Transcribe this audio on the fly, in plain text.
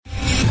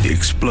The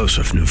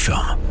explosive new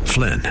film,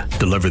 Flynn,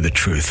 deliver the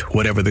truth,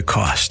 whatever the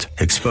cost,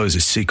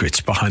 exposes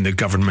secrets behind the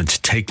government's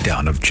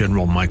takedown of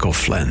General Michael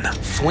Flynn.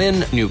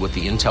 Flynn knew what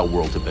the intel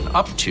world had been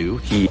up to.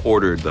 He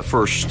ordered the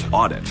first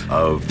audit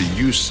of the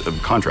use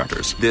of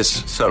contractors.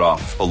 This set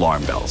off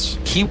alarm bells.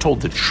 He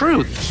told the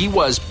truth. He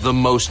was the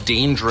most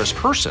dangerous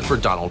person for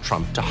Donald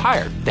Trump to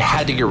hire. They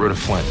had to get rid of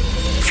Flynn.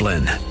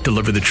 Flynn,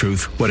 deliver the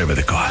truth, whatever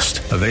the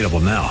cost. Available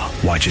now.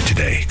 Watch it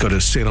today. Go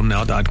to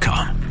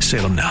salemnow.com.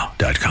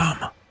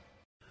 salemnow.com.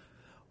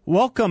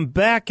 Welcome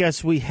back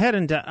as we head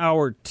into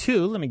hour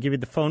two. Let me give you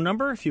the phone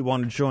number if you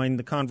want to join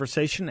the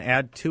conversation.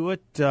 Add to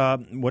it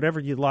whatever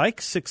you like.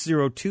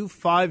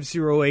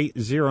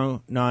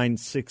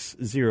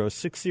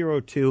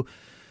 602-508-0960.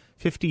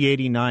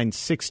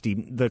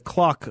 602-5089-60. The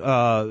clock,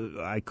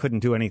 I couldn't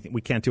do anything.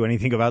 We can't do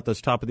anything about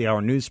those top of the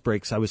hour news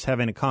breaks. I was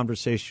having a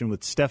conversation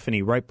with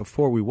Stephanie right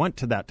before we went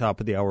to that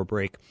top of the hour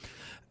break.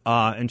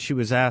 And she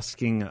was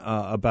asking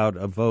about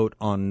a vote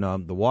on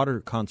the Water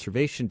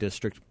Conservation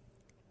District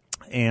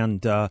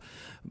and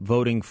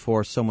voting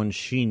for someone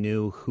she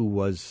knew who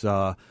was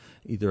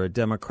either a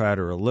Democrat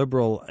or a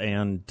liberal,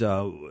 and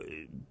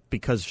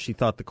because she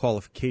thought the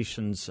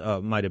qualifications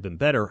might have been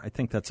better. I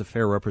think that's a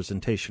fair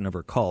representation of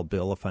her call.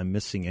 Bill, if I'm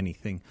missing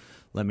anything,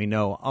 let me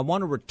know. I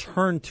want to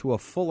return to a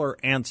fuller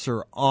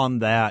answer on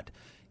that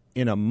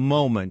in a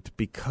moment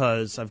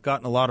because I've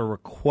gotten a lot of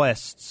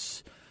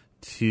requests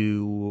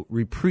to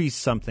reprise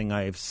something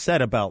I have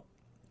said about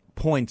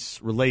points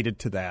related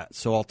to that.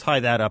 So I'll tie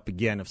that up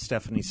again. If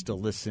Stephanie's still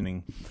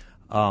listening,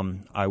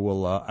 I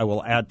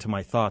will add to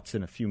my thoughts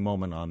in a few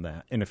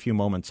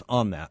moments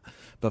on that.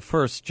 But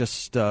first,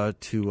 just to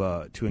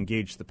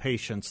engage the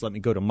patients, let me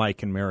go to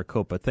Mike in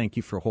Maricopa. Thank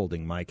you for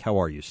holding, Mike.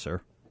 How are you,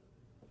 sir?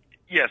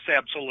 Yes,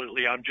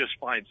 absolutely. I'm just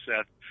fine,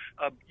 Seth.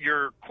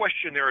 Your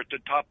question there at the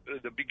top,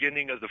 the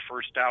beginning of the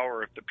first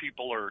hour, if the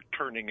people are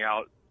turning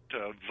out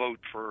to vote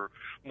for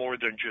more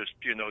than just,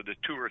 the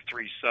two or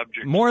three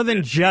subjects. More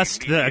than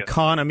just the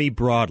economy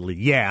broadly.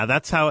 Yeah,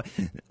 that's how.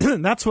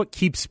 That's what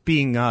keeps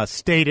being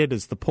stated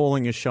as the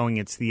polling is showing.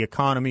 It's the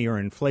economy or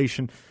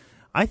inflation.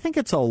 I think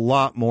it's a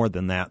lot more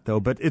than that, though.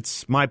 But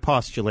it's my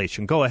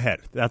postulation. Go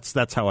ahead.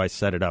 That's how I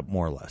set it up,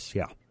 more or less.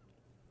 Yeah.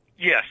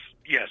 Yes.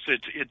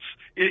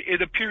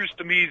 It appears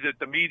to me that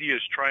the media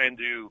is trying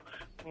to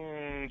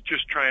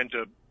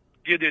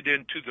get it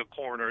into the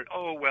corner.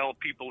 Oh, well,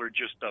 people are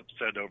just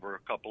upset over a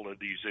couple of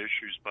these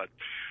issues. But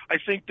I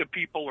think the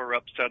people are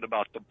upset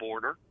about the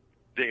border,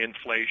 the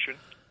inflation,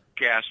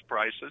 gas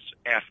prices,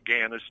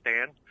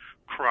 Afghanistan,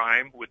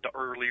 crime with the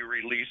early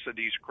release of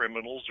these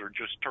criminals or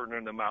just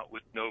turning them out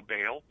with no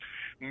bail,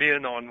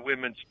 men on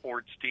women's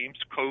sports teams,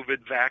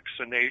 COVID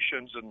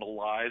vaccinations and the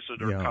lies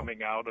that are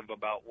coming out of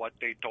about what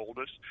they told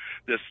us,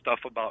 this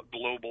stuff about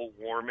global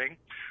warming.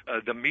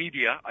 The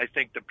media, I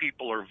think the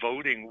people are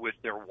voting with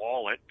their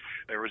wallet.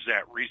 There was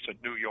that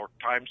recent New York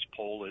Times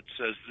poll that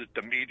says that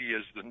the media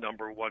is the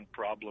number one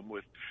problem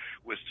with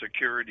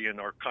security in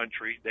our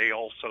country. They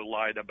also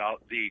lied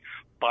about the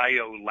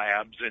bio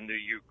labs in the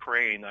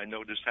Ukraine. I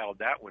noticed how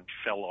that one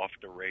fell off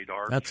the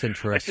radar. That's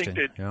interesting. I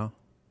think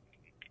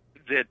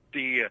that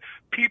the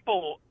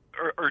people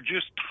are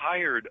just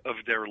tired of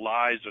their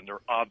lies and their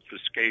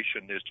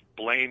obfuscation, this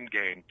blame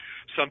game.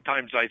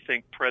 Sometimes I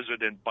think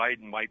President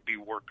Biden might be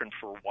working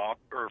for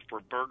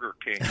for Burger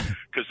King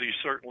because he's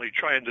certainly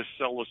trying to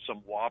sell us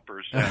some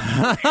Whoppers.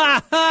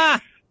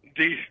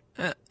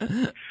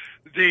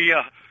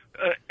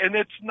 And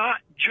it's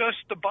not just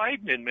the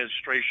Biden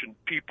administration.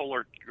 People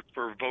are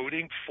for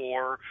voting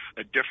for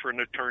a different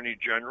attorney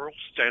general,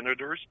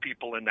 senators,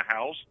 people in the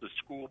House, the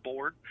school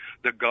board,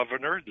 the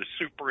governor, the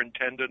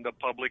superintendent of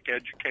public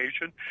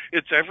education.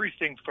 It's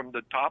everything from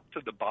the top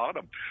to the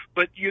bottom.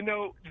 But,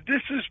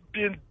 this has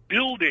been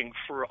building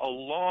for a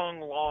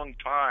long, long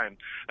time,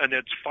 and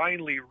it's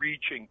finally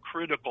reaching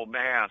critical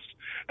mass.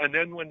 And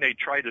then when they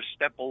try to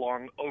step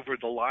along over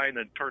the line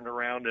and turn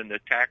around and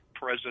attack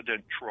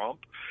President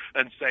Trump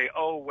and say,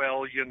 oh,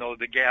 well,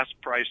 the gas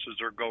prices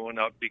are going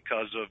up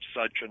because of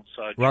such and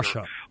such.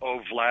 Russia.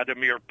 Or,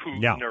 Vladimir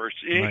Putin or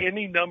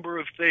any number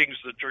of things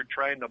that they're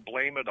trying to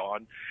blame it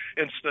on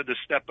instead of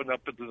stepping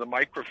up into the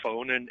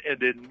microphone and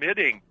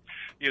admitting,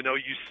 you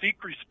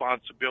seek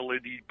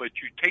responsibility, but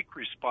you take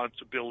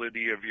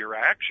responsibility of your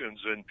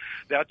actions. And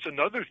that's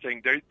another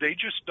thing. They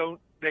just don't.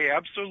 They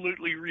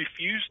absolutely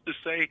refuse to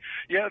say,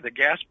 the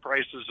gas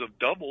prices have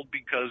doubled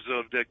because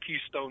of the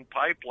Keystone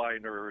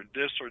Pipeline or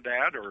this or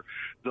that or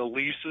the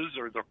leases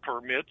or the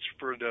permits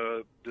for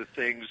the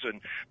things. And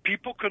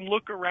people can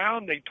look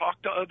around. They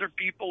talk to other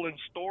people in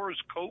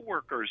stores,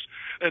 coworkers,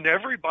 and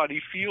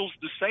everybody feels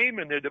the same.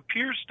 And it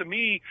appears to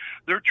me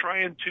they're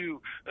trying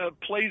to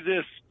play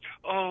this,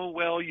 oh,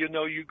 well, you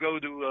go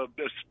to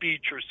a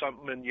speech or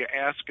something and you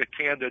ask a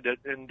candidate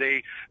and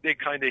they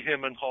kind of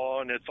hem and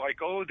haw, and it's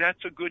like, oh,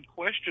 that's a good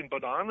question.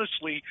 But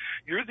honestly,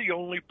 you're the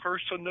only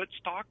person that's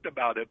talked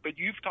about it. But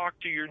you've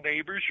talked to your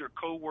neighbors, your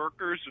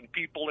coworkers, and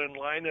people in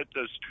line at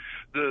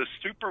the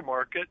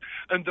supermarket,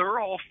 and they're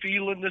all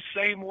feeling the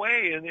same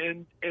way.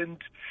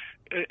 And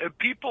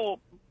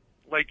people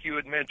like you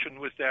had mentioned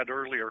with that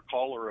earlier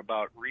caller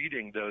about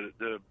reading, the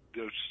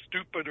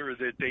stupider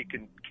that they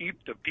can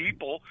keep the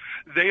people,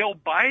 they'll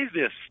buy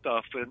this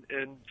stuff.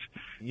 And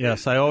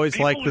yes, I always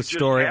like the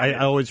story. I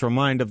always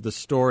remind of the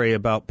story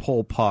about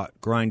Pol Pot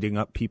grinding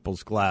up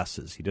people's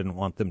glasses. He didn't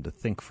want them to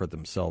think for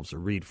themselves or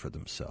read for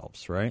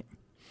themselves, right?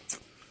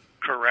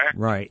 Correct.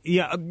 Right.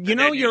 Yeah.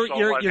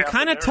 You're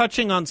kind of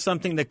touching on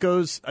something that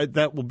goes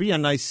that will be a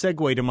nice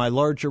segue to my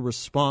larger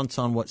response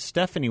on what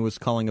Stephanie was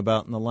calling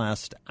about in the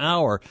last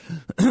hour.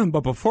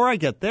 But before I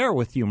get there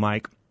with you,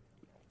 Mike,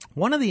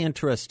 one of the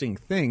interesting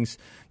things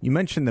you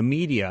mentioned, the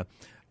media,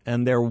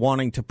 and they're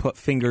wanting to put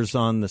fingers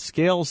on the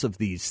scales of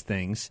these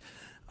things,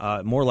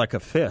 more like a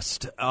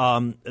fist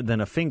than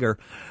a finger.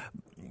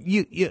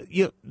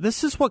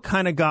 This is what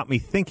kind of got me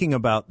thinking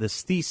about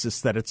this thesis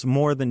that it's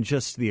more than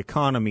just the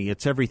economy.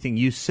 It's everything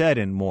you said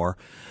and more.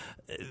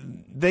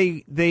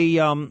 This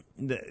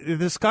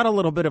got a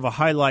little bit of a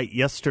highlight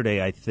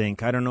yesterday, I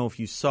think. I don't know if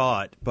you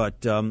saw it,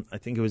 but I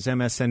think it was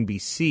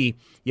MSNBC.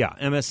 Yeah,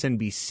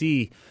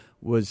 MSNBC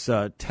was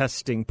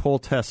poll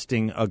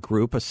testing a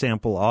group, a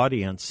sample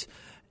audience,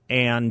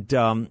 and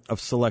of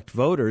select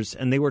voters,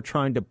 and they were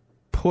trying to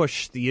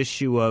push the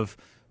issue of,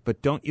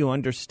 but don't you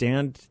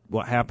understand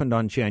what happened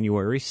on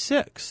January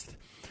 6th?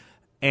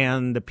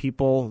 And the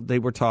people they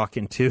were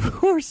talking to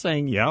were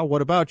saying, yeah,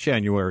 what about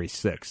January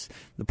 6th?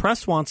 The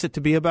press wants it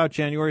to be about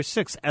January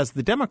 6th, as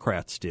the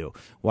Democrats do.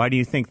 Why do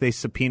you think they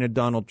subpoenaed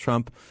Donald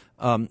Trump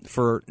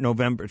for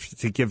November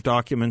to give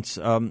documents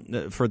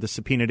for the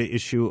subpoena to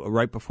issue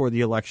right before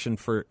the election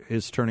for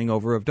his turning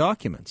over of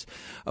documents?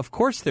 Of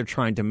course, they're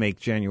trying to make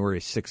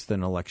January 6th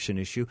an election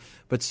issue,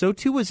 but so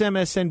too was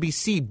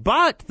MSNBC.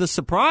 But the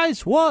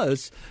surprise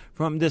was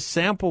from this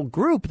sample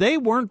group, they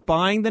weren't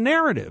buying the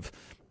narrative.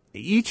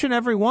 Each and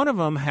every one of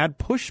them had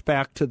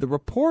pushback to the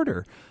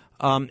reporter,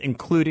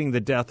 including the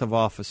death of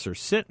Officer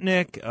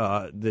Sitnik,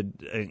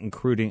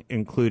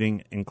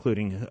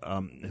 including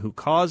who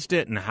caused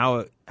it and how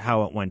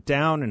it went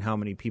down and how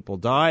many people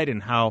died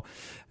and how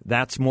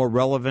that's more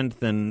relevant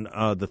than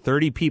the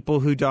 30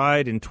 people who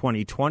died in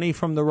 2020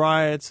 from the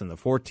riots and the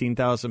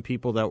 14,000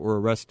 people that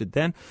were arrested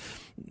then.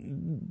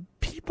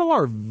 People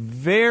are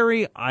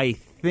very,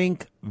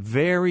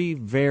 very,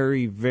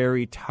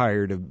 very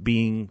tired of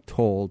being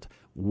told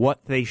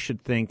what they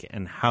should think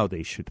and how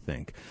they should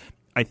think.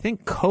 I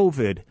think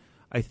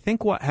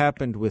what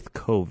happened with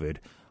COVID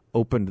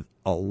opened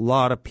a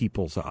lot of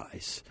people's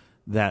eyes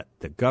that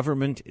the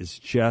government is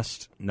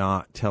just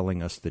not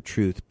telling us the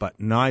truth, but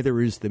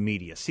neither is the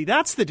media. See,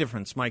 that's the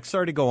difference, Mike.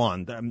 Sorry to go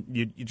on.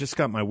 You just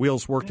got my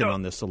wheels working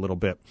on this a little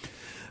bit.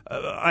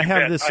 I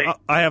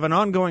have an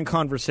ongoing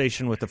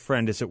conversation with a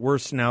friend. Is it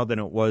worse now than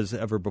it was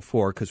ever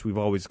before? Because we've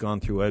always gone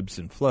through ebbs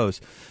and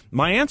flows.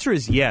 My answer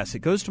is yes. It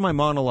goes to my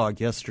monologue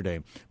yesterday.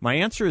 My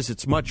answer is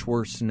it's much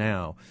worse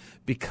now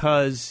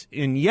because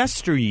in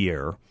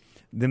yesteryear,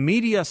 the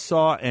media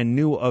saw and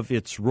knew of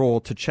its role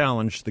to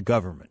challenge the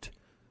government.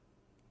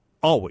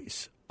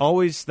 Always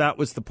that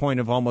was the point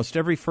of almost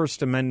every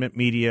First Amendment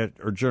media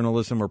or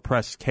journalism or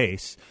press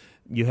case.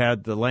 You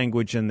had the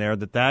language in there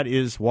that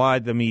is why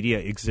the media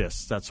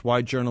exists. That's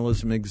why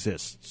journalism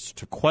exists,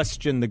 to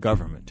question the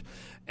government.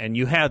 And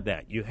you had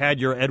that. You had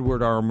your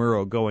Edward R.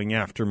 Murrow going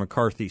after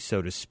McCarthy,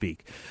 so to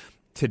speak.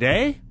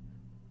 Today,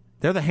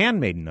 they're the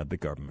handmaiden of the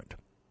government.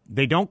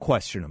 They don't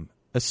question them,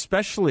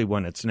 especially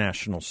when it's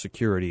national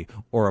security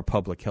or a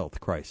public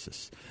health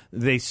crisis.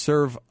 They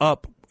serve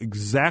up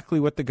exactly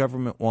what the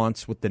government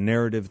wants with the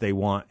narrative they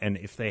want. And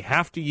if they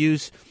have to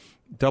use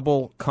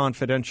double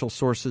confidential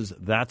sources,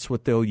 that's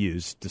what they'll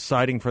use,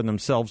 deciding for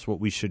themselves what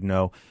we should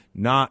know,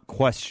 not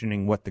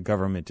questioning what the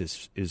government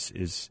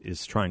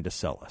is trying to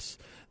sell us.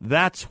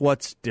 That's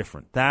what's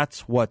different.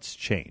 That's what's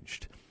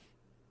changed.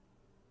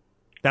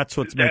 That's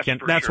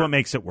what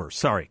makes it worse.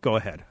 Sorry, go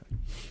ahead.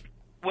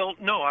 Well,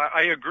 no,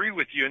 I agree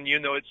with you. And,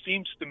 it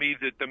seems to me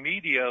that the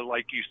media,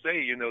 like you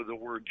say, the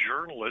word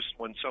journalist,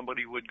 when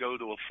somebody would go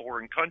to a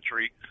foreign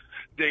country,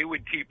 they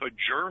would keep a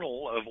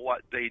journal of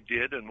what they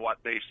did and what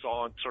they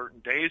saw on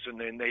certain days, and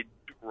then they'd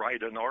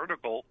write an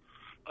article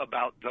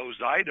about those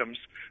items.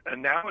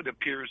 And now it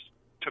appears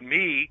to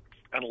me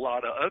and a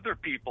lot of other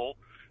people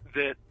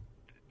that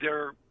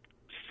they're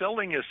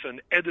selling us an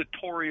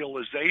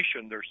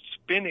editorialization. They're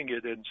spinning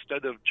it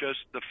instead of just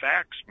the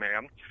facts,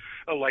 man.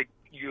 Like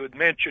you had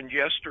mentioned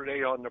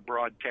yesterday on the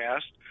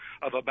broadcast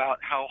about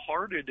how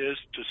hard it is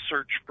to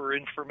search for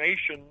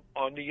information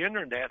on the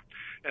internet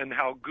and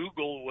how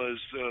Google was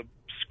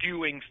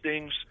skewing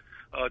things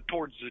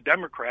towards the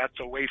Democrats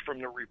away from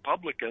the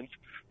Republicans.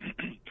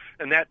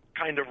 And that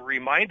kind of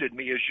reminded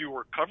me as you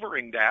were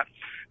covering that.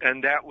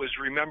 And that was,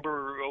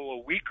 remember, a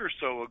week or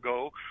so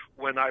ago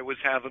when I was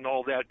having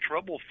all that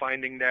trouble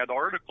finding that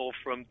article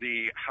from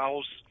the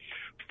House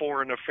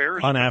Foreign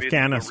Affairs on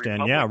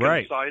Afghanistan. Yeah,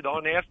 right. Side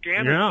on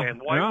Afghanistan.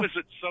 Why was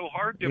it so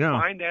hard to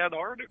find that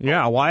article?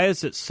 Yeah, why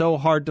is it so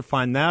hard to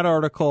find that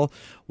article?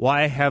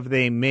 Why have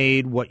they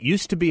made what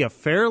used to be a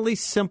fairly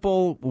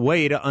simple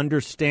way to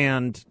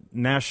understand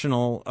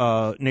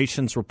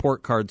nations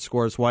report card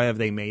scores? Why have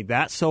they made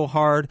that so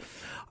hard?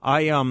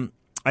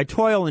 I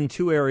toil in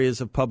two areas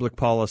of public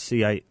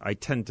policy I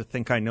tend to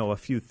think I know a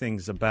few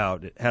things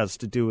about. It has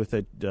to do with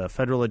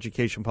federal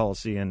education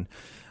policy and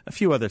a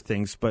few other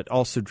things, but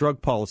also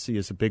drug policy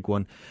is a big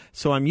one.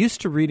 So I'm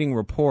used to reading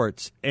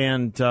reports,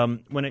 and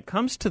when it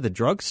comes to the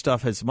drug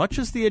stuff, as much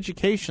as the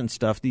education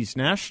stuff, these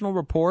national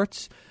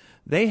reports,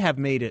 they have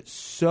made it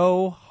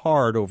so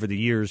hard over the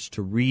years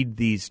to read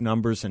these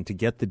numbers and to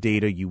get the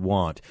data you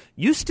want.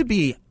 Used to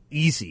be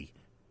easy,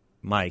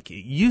 Mike.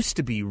 It used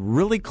to be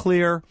really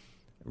clear,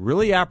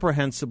 really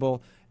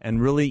apprehensible,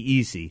 and really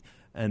easy.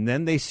 And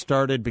then they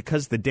started,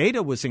 because the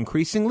data was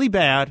increasingly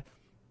bad,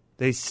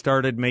 they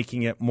started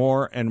making it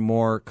more and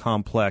more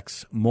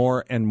complex,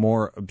 more and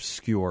more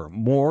obscure,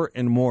 more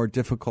and more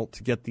difficult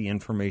to get the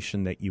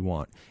information that you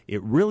want.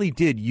 It really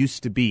did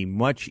used to be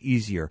much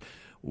easier.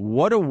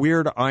 What a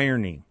weird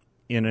irony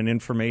in an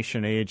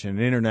information age, an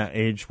internet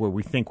age, where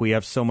we think we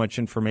have so much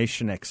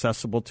information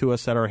accessible to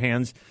us at our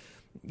hands.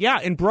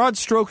 Yeah, in broad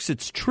strokes,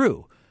 it's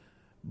true.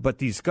 But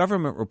these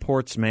government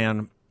reports,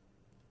 man,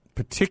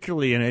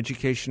 particularly in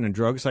education and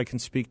drugs I can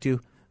speak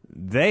to,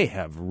 they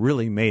have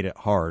really made it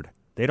hard.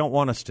 They don't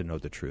want us to know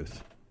the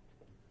truth.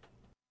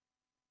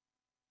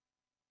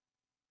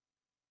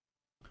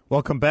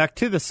 Welcome back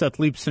to the Seth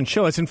Leibsohn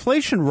Show. As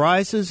inflation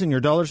rises and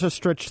your dollars are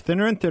stretched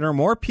thinner and thinner,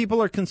 more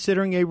people are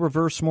considering a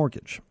reverse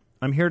mortgage.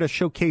 I'm here to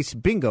showcase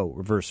Bingo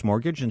Reverse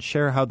Mortgage and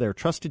share how their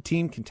trusted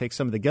team can take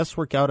some of the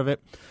guesswork out of it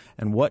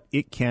and what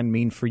it can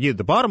mean for you.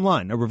 The bottom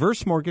line, a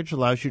reverse mortgage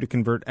allows you to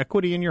convert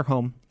equity in your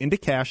home into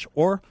cash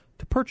or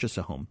to purchase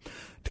a home.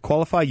 To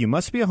qualify, you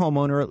must be a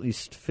homeowner at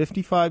least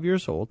 55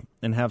 years old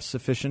and have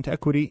sufficient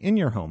equity in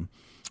your home.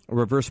 A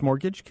reverse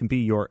mortgage can be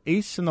your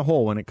ace in the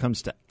hole when it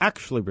comes to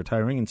actually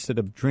retiring instead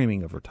of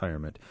dreaming of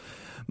retirement.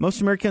 Most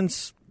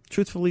Americans,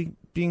 truth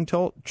be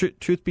told,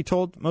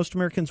 most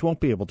Americans won't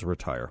be able to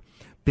retire.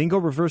 Bingo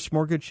Reverse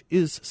Mortgage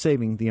is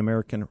saving the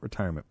American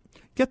retirement.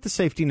 Get the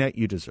safety net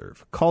you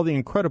deserve. Call the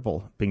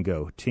incredible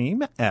Bingo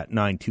team at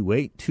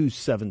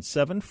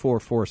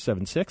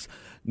 928-277-4476,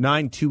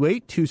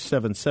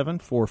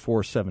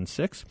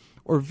 928-277-4476,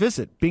 or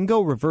visit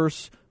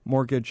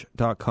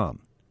bingoreversemortgage.com.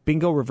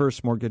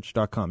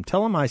 bingoreversemortgage.com.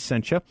 Tell them I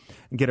sent you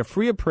and get a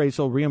free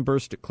appraisal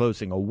reimbursed at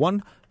closing, a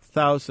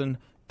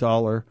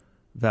 $1,000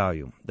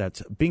 value.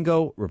 That's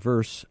Bingo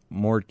Reverse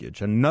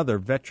Mortgage, another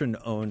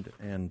veteran-owned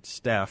and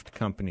staffed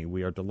company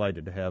we are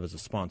delighted to have as a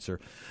sponsor.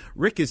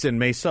 Rick is in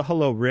Mesa.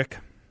 Hello, Rick.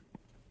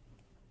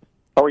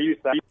 How are you,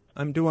 Seth?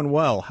 I'm doing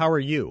well. How are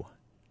you?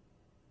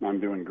 I'm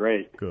doing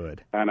great.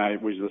 Good. And I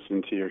was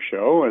listening to your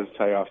show, as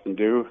I often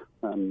do.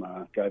 I'm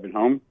driving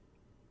home,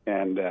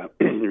 and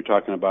you're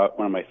talking about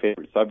one of my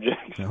favorite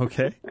subjects.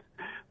 Okay.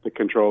 The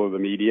control of the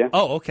media.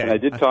 Oh, okay. And I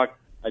did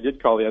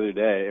call the other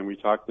day, and we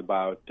talked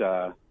about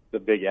the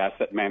big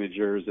asset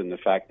managers and the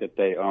fact that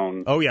they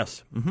own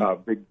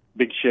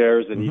big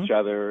shares in each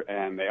other,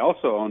 and they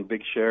also own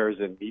big shares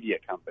in media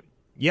companies.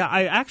 Yeah,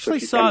 I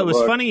actually saw, it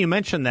was funny you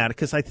mentioned that,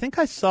 because I think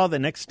I saw the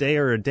next day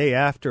or a day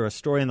after a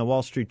story in the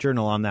Wall Street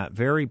Journal on that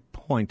very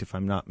point, if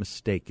I'm not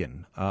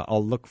mistaken.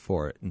 I'll look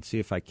for it and see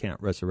if I can't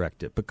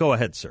resurrect it. But go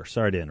ahead, sir.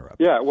 Sorry to interrupt.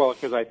 Yeah, well,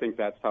 because I think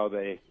that's how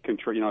they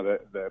control,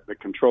 the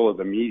control of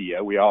the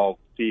media. We all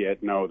see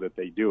it, know that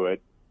they do it,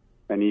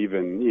 and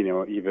even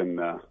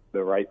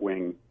the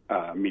right-wing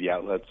media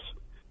outlets,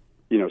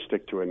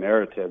 stick to a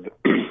narrative.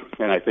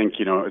 And I think,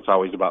 it's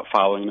always about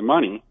following the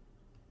money.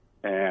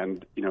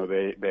 And,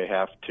 they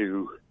have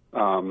to,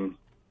 toe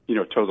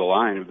the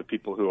line of the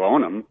people who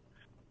own them.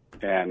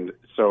 And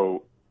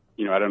so,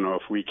 I don't know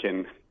if we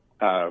can,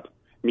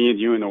 me and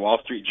you in the Wall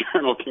Street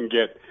Journal can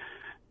get,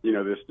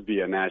 this to be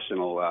a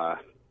national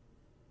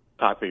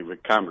topic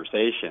of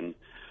conversation.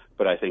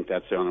 But I think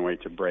that's the only way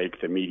to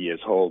break the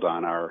media's hold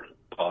on our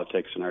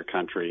politics in our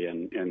country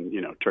and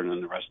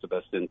turning the rest of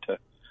us into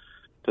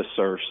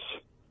serfs.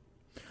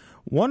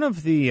 One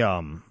of the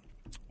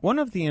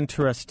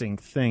interesting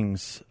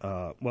things,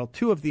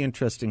 two of the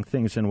interesting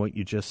things in what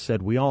you just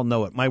said, we all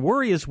know it. My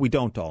worry is we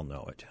don't all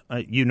know it.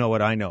 You know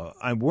it, I know it.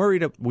 I'm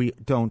worried we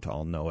don't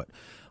all know it.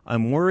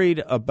 I'm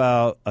worried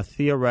about not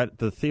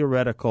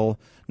theoretical,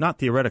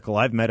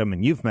 I've met him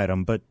and you've met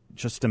him, but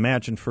just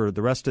imagine for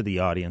the rest of the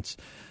audience,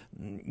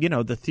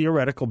 the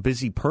theoretical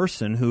busy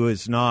person who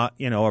is not,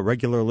 a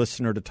regular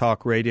listener to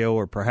talk radio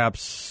or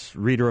perhaps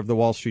reader of the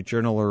Wall Street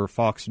Journal or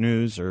Fox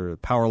News or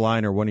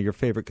Powerline or one of your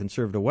favorite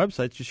conservative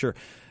websites, just your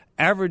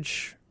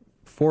average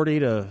 40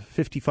 to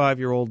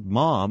 55-year-old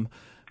mom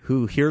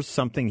who hears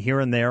something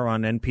here and there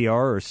on NPR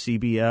or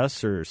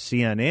CBS or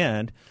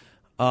CNN.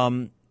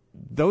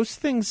 Those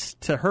things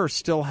to her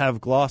still have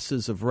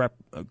glosses,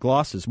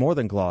 more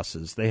than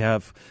glosses. They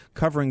have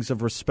coverings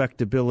of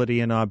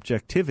respectability and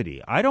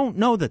objectivity. I don't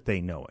know that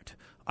they know it.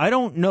 I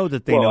don't know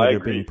that they know they're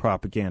being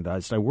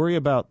propagandized. I worry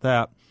about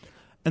that.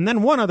 And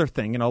then one other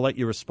thing, and I'll let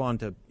you respond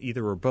to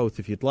either or both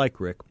if you'd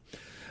like, Rick.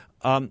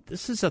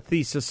 This is a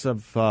thesis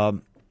of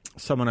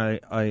someone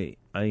I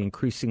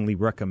increasingly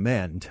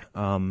recommend,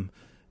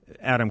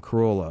 Adam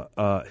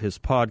Carolla, his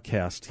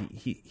podcast.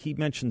 He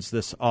mentions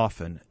this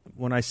often.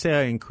 When I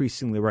say I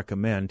increasingly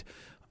recommend,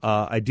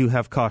 I do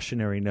have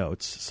cautionary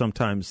notes.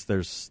 Sometimes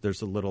there's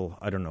a little,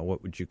 I don't know,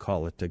 what would you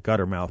call it, a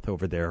gutter mouth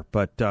over there.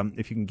 But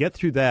if you can get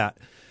through that,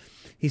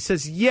 he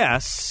says,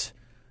 yes,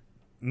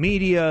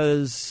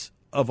 medias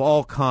of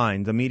all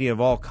kinds, the media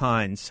of all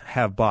kinds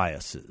have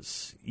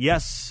biases.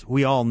 Yes,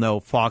 we all know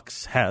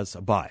Fox has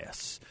a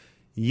bias.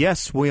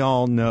 Yes, we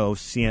all know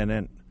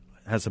CNN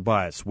has a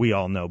bias. We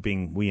all know,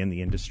 being we in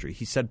the industry.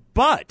 He said,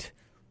 but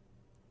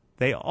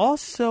they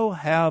also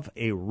have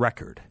a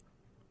record.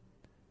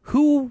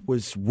 Who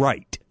was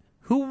right?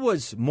 Who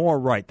was more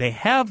right? They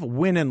have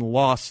win and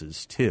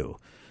losses, too.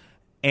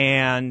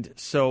 And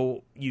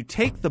so you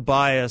take the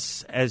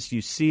bias as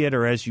you see it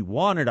or as you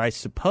want it, I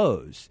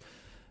suppose.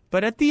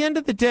 But at the end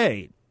of the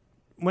day,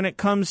 when it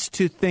comes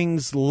to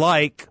things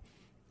like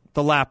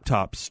the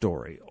laptop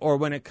story, or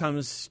when it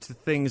comes to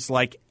things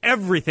like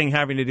everything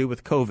having to do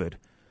with COVID,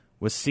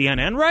 was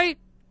CNN right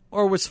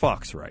or was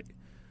Fox right?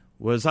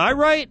 Was I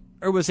right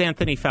or was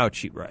Anthony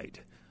Fauci right?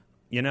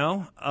 You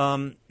know,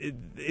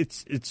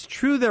 it's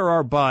true there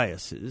are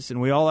biases,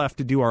 and we all have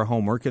to do our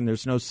homework, and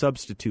there's no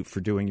substitute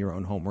for doing your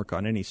own homework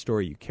on any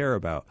story you care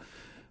about.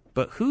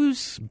 But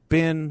who's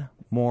been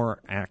more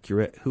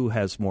accurate? Who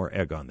has more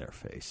egg on their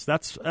face?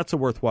 That's a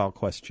worthwhile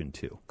question,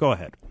 too. Go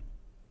ahead.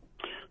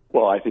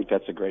 Well, I think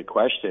that's a great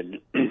question.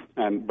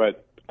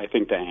 But I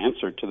think the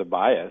answer to the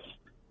bias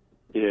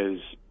is,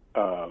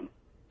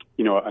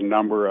 a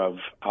number of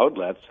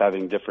outlets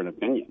having different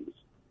opinions.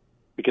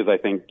 Because I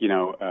think, I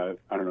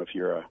don't know if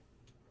you're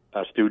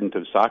a student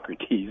of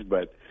Socrates,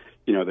 but,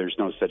 there's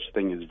no such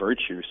thing as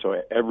virtue.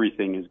 So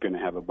everything is going to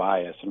have a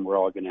bias, and we're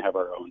all going to have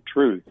our own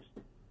truths.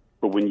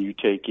 But when you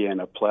take in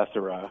a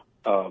plethora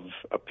of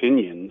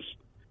opinions,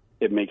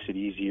 it makes it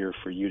easier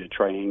for you to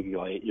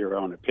triangulate your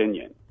own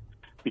opinion.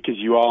 Because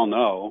you all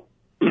know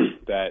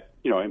that,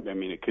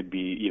 it could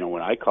be,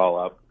 when I call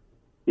up,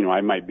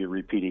 I might be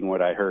repeating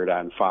what I heard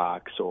on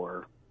Fox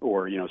or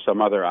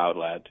some other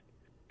outlet.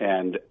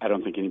 And I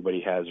don't think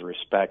anybody has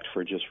respect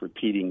for just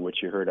repeating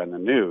what you heard on the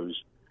news.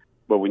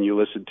 But when you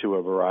listen to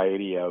a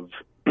variety of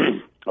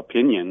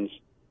opinions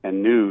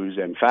and news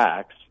and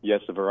facts,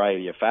 yes, a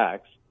variety of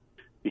facts,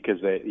 because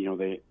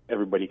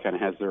everybody kind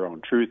of has their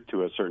own truth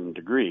to a certain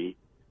degree.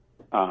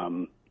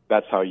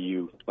 That's how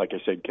you, like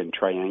I said, can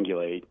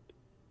triangulate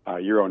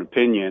your own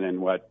opinion and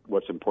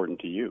what's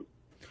important to you.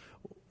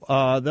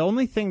 The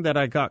only thing that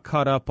I got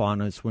caught up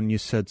on is when you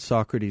said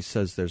Socrates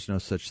says there's no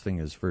such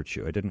thing as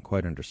virtue. I didn't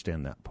quite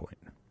understand that point.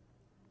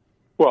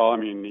 Well,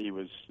 he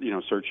was,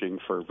 searching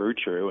for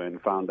virtue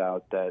and found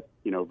out that,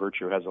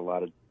 virtue has a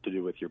lot to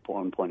do with your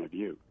own point of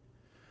view.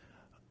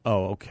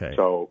 Oh, okay.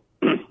 So,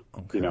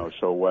 okay.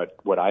 So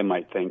what I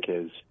might think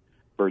is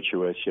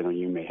virtuous,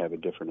 you may have a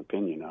different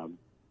opinion of.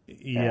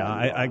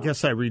 Yeah, I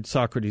guess I read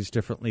Socrates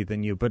differently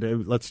than you, but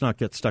let's not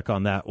get stuck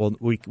on that. Well,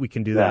 we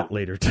can do that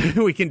later.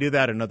 We can do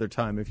that another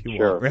time if you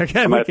want.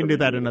 We can do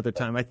that another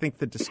time. I think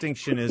the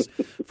distinction is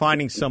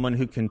finding someone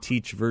who can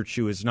teach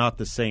virtue is not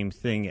the same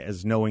thing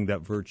as knowing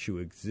that virtue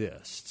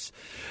exists.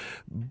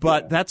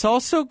 But that's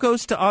also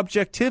goes to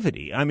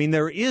objectivity.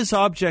 There is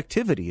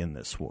objectivity in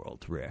this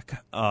world, Rick,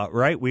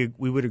 right? We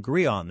would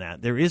agree on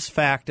that. There is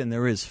fact and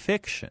there is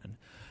fiction.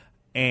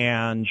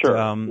 And sure,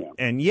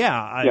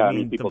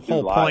 people the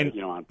whole lie, point,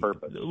 on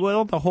purpose.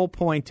 Well, the whole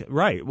point,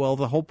 right? Well,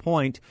 the whole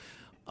point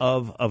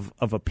of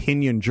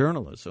opinion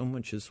journalism,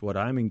 which is what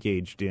I'm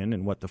engaged in,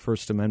 and what the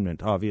First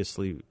Amendment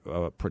obviously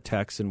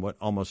protects, and what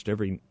almost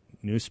every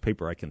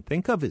newspaper I can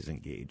think of is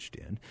engaged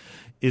in,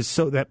 is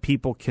so that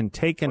people can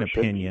take an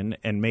opinion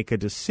and make a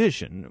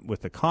decision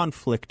with the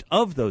conflict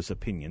of those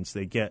opinions.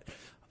 They get,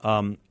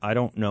 I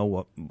don't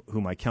know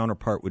who my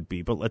counterpart would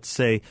be, but let's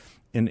say.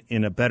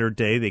 In a better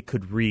day, they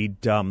could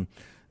read they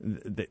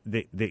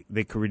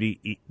could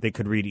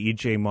read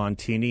E.J.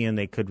 Montini, and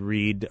they could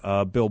read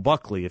Bill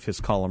Buckley if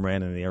his column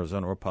ran in the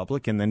Arizona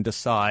Republic, and then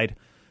decide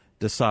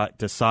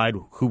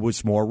who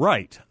was more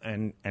right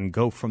and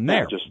go from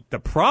there. The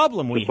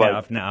problem we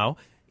have now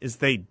is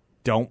they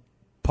don't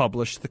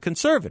publish the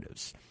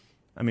conservatives.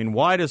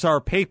 Why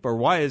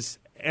is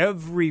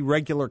every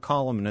regular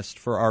columnist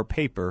for our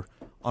paper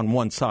on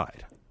one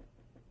side?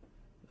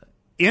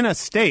 In a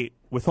state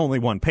with only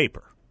one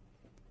paper.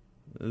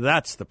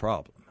 That's the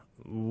problem.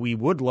 We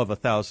would love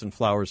 1,000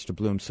 flowers to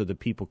bloom so that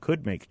people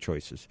could make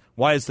choices.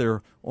 Why is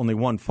there only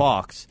one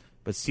Fox,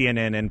 but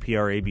CNN,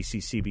 NPR, ABC,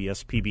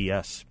 CBS,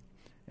 PBS,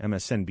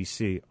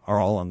 MSNBC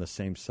are all on the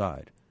same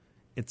side?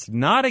 It's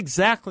not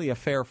exactly a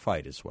fair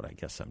fight is what I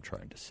guess I'm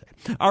trying to say.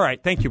 All right.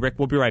 Thank you, Rick.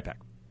 We'll be right back.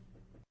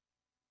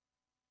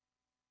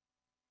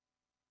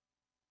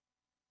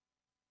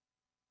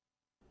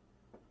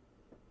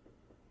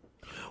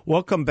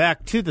 Welcome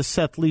back to the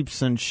Seth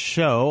Leibsohn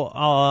Show.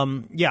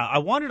 I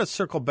wanted to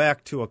circle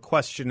back to a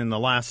question in the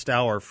last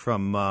hour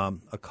from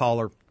a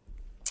caller,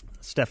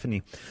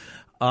 Stephanie,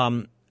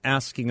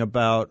 asking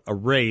about a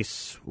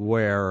race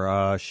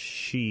where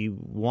she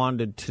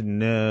wanted to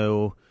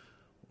know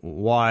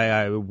why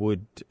I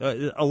would,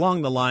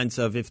 along the lines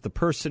of if the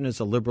person is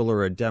a liberal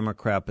or a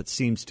Democrat but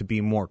seems to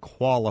be more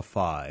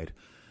qualified,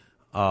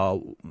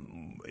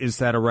 Is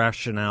that a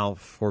rationale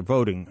for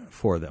voting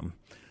for them?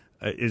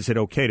 Is it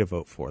okay to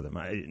vote for them?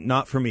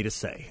 Not for me to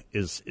say.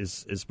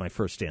 Is my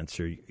first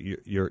answer.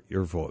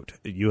 Your vote.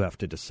 You have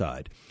to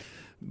decide.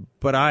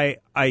 But I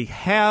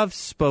have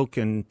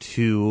spoken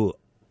to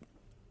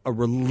a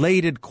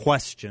related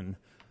question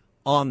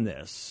on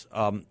this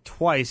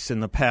twice in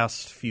the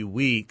past few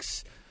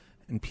weeks,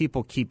 and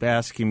people keep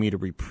asking me to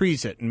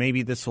reprise it. And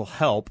maybe this will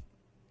help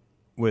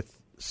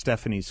with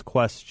Stephanie's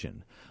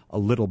question a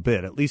little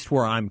bit, at least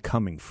where I'm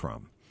coming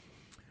from.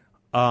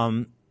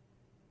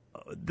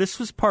 This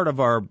was part of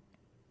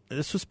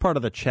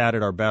the chat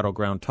at our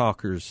Battleground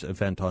Talkers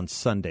event on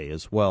Sunday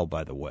as well,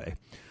 by the way.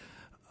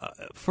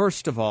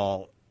 First of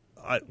all,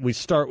 we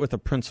start with a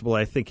principle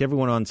I think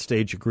everyone on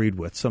stage agreed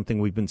with, something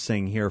we've been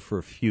saying here for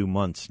a few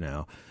months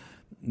now.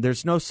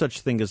 There's no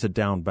such thing as a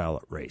down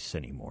ballot race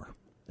anymore,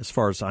 as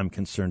far as I'm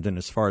concerned, and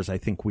as far as I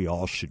think we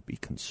all should be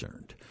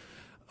concerned.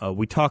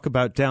 We talk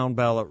about down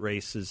ballot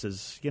races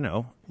as,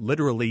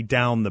 literally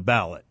down the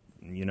ballot,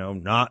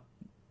 not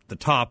the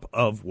top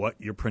of what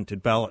your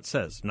printed ballot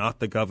says, not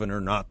the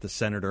governor, not the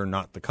senator,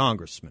 not the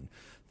congressman,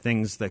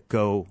 things that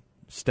go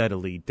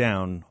steadily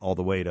down all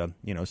the way to,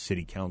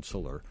 city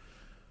council or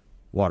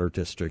water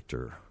district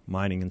or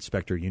mining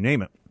inspector, you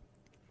name it.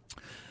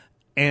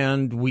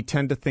 And we used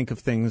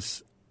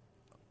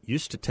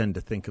to tend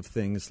to think of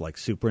things like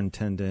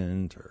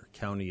superintendent or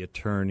county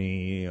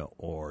attorney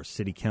or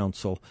city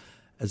council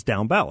as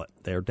down ballot.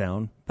 They're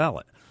down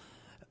ballot.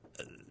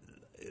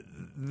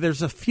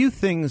 There's a few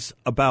things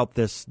about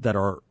this that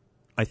are,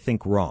 I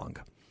think, wrong.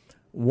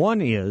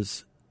 One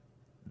is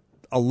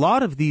a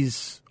lot of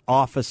these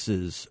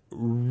offices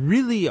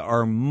really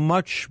are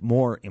much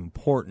more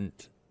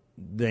important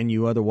than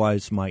you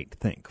otherwise might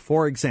think.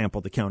 For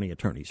example, the county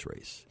attorney's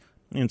race.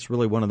 It's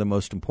really one of the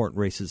most important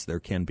races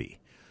there can be.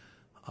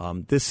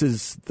 This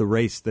is the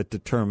race that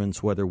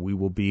determines whether we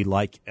will be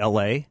like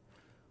L.A.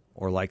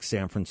 or like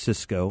San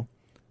Francisco,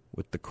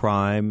 with the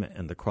crime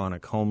and the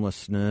chronic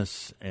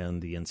homelessness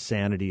and the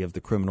insanity of the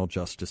criminal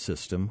justice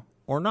system,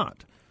 or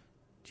not.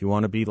 Do you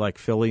want to be like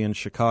Philly and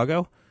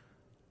Chicago?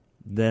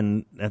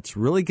 Then that's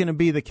really going to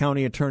be the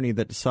county attorney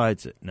that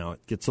decides it. Now,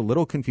 it gets a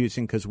little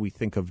confusing because we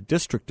think of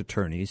district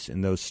attorneys in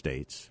those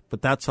states,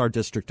 but that's our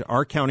district.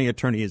 Our county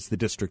attorney is the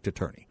district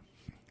attorney.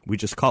 We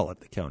just call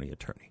it the county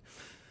attorney.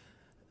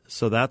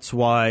 So that's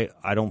why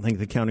I don't think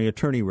the county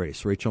attorney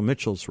race, Rachel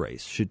Mitchell's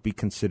race, should be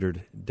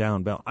considered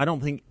down ballot. I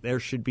don't think there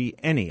should be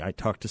any. I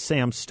talk to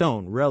Sam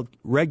Stone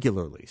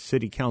regularly,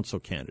 city council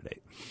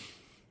candidate.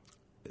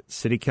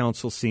 City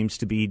council seems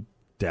to be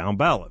down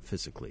ballot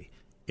physically.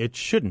 It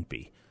shouldn't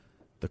be.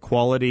 The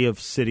quality of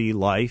city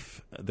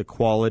life, the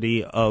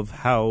quality of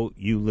how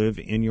you live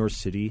in your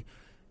city,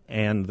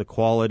 and the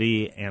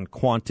quality and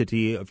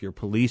quantity of your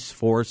police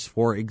force,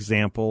 for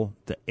example,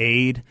 to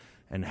aid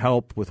and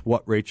help with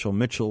what Rachel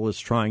Mitchell is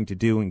trying to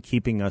do in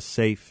keeping us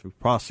safe through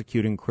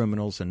prosecuting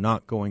criminals and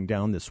not going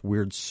down this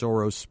weird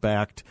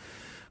Soros-backed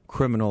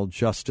criminal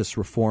justice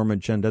reform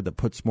agenda that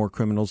puts more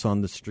criminals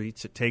on the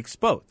streets. It takes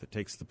both. It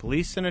takes the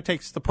police and it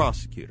takes the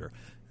prosecutor.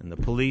 And the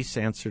police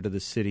answer to the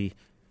city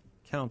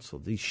council.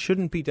 These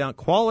shouldn't be down.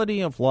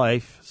 Quality of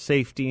life,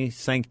 safety,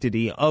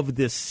 sanctity of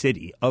this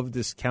city, of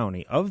this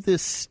county, of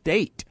this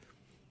state,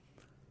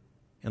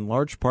 in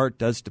large part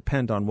does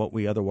depend on what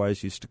we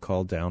otherwise used to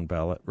call down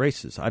ballot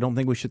races. I don't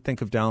think we should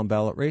think of down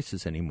ballot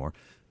races anymore.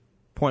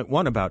 Point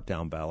one about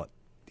down ballot.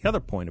 The other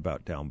point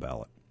about down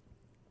ballot.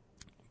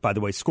 By the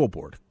way, school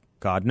board.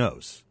 God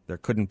knows. There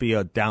couldn't be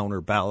a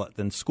downer ballot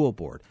than school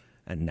board.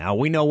 And now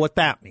we know what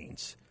that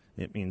means.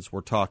 It means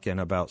we're talking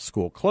about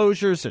school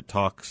closures. It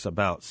talks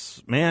about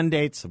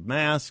mandates of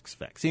masks,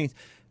 vaccines,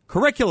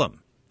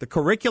 curriculum. The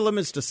curriculum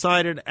is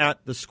decided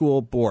at the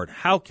school board.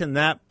 How can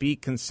that be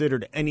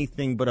considered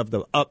anything but of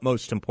the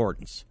utmost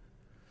importance?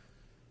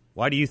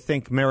 Why do you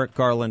think Merrick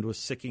Garland was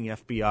sicking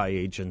FBI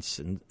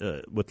agents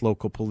with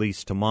local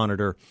police to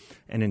monitor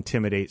and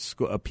intimidate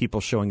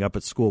people showing up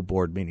at school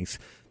board meetings?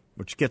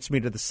 Which gets me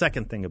to the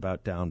second thing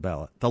about down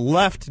ballot. The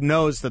left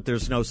knows that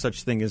there's no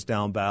such thing as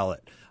down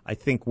ballot. I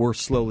think we're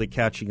slowly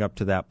catching up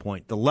to that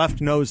point. The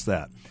left knows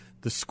that.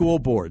 The school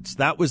boards,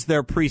 that was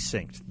their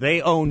precinct. They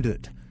owned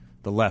it.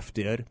 The left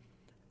did.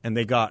 And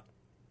they got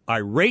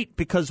irate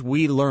because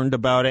we learned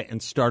about it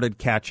and started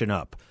catching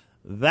up.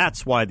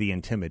 That's why the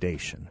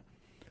intimidation.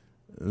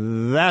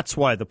 That's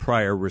why the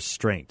prior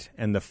restraint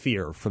and the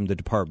fear from the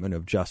Department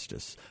of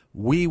Justice.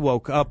 We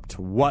woke up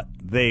to what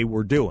they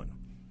were doing.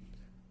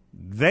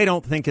 They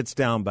don't think it's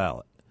down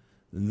ballot.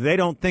 They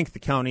don't think the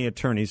county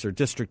attorneys or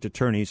district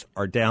attorneys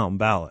are down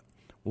ballot.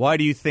 Why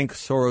do you think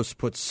Soros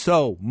puts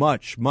so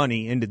much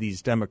money into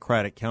these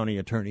Democratic county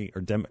attorney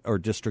or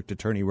district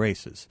attorney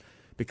races?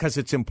 Because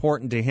it's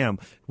important to him.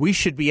 We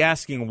should be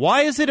asking,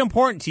 why is it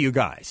important to you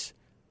guys?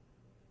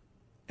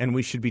 And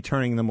we should be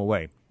turning them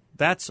away.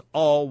 That's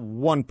all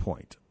one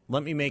point.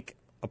 Let me make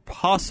a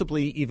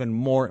possibly even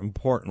more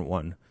important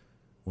one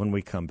when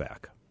we come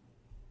back.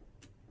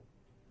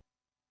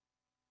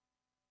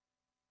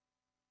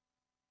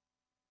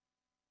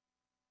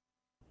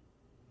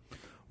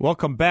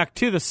 Welcome back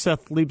to the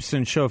Seth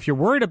Leibsohn Show. If you're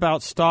worried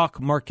about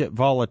stock market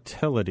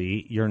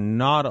volatility, you're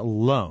not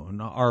alone.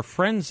 Our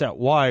friends at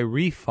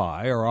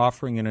YRefi are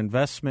offering an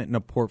investment in a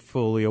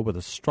portfolio with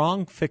a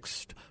strong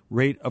fixed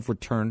rate of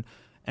return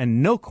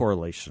and no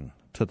correlation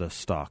to the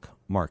stock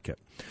market.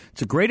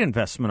 It's a great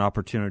investment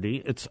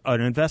opportunity. It's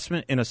an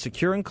investment in a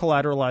secure and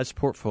collateralized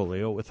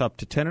portfolio with up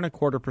to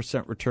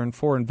 10.25% return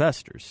for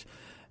investors.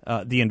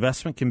 The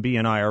investment can be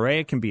an IRA,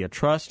 it can be a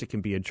trust, it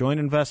can be a joint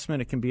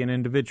investment, it can be an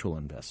individual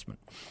investment.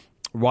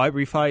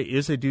 YRefi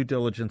is a due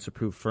diligence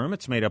approved firm.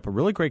 It's made up of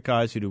really great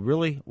guys who do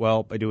really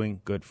well by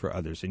doing good for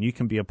others, and you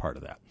can be a part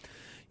of that.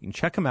 You can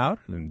check them out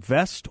at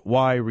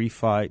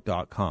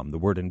investYRefi.com. The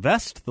word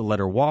invest, the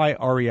letter Y,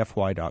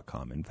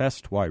 REFY.com.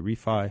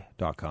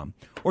 InvestYRefi.com.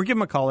 Or give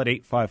them a call at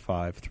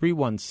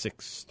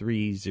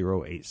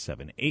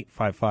 855-316-3087.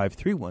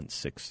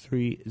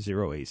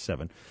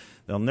 855-316-3087.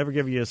 They'll never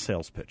give you a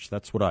sales pitch.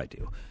 That's what I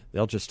do.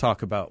 They'll just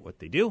talk about what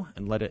they do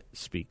and let it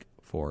speak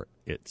for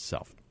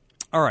itself.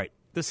 All right.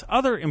 This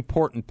other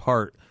important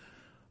part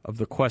of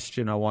the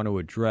question I want to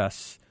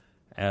address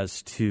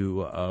as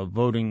to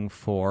voting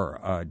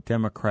for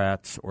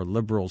Democrats or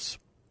liberals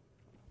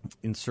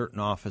in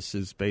certain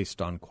offices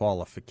based on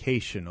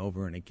qualification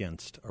over and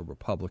against a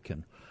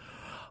Republican.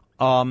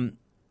 Even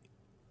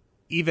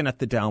at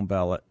the down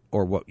ballot,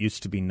 or what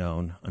used to be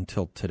known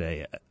until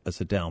today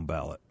as a down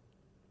ballot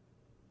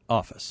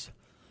office.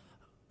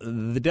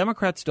 The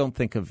Democrats don't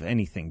think of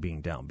anything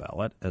being down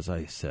ballot, as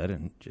I said,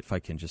 and if I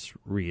can just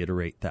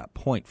reiterate that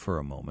point for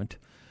a moment,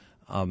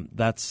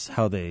 that's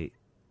how they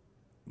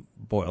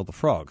boil the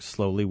frog,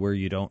 slowly where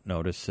you don't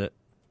notice it,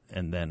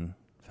 and then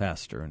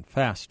faster and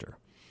faster.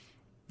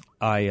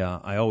 I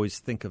always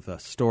think of a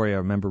story I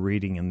remember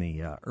reading in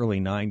the early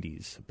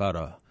 90s about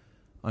a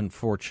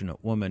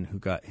unfortunate woman who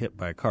got hit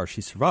by a car.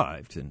 She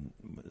survived and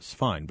was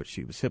fine, but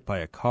she was hit by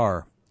a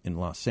car in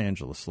Los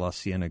Angeles, La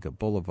Cienega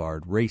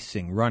Boulevard,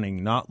 racing,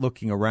 running, not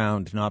looking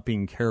around, not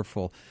being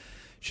careful.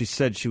 She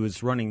said she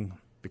was running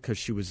because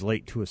she was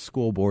late to a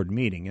school board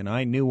meeting, and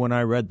I knew when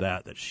I read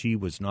that she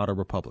was not a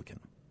Republican.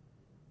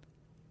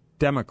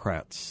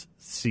 Democrats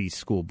see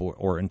school board,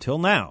 or until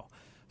now,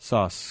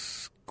 saw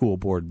school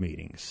board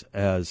meetings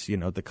as, you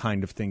know, the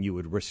kind of thing you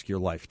would risk your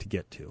life to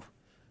get to.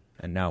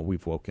 And now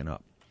we've woken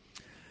up.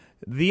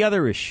 The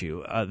other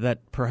issue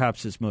that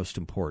perhaps is most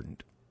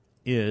important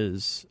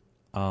is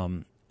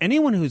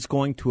anyone who's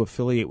going to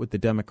affiliate with the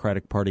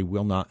Democratic Party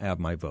will not have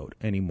my vote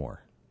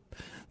anymore.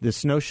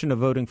 This notion of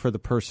voting for the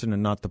person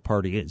and not the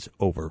party is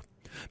over,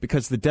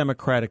 because the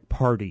Democratic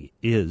Party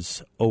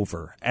is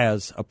over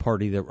as a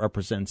party that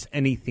represents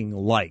anything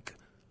like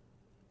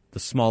the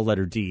small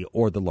letter D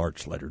or the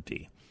large letter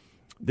D.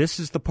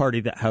 This is the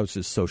party that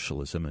houses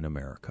socialism in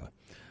America.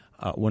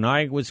 When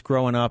I was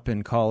growing up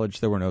in college,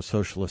 there were no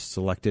socialists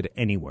elected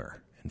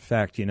anywhere. In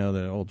fact, you know,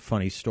 the old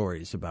funny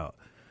stories about,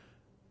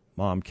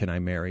 Mom, can I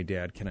marry?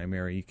 Dad, can I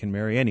marry? You can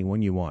marry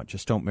anyone you want.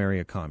 Just don't marry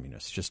a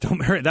communist. Just don't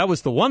marry. That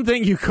was the one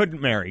thing you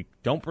couldn't marry.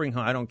 Don't bring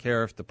home. I don't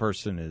care if the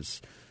person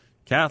is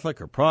Catholic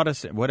or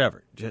Protestant,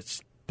 whatever.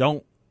 Just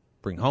don't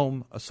bring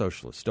home a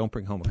socialist. Don't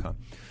bring home a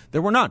communist.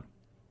 There were none.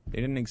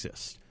 They didn't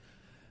exist.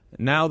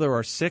 Now there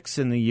are 6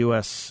 in the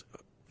U.S.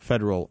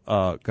 federal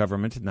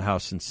government, in the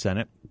House and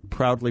Senate,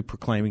 proudly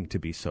proclaiming to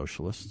be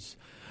socialists.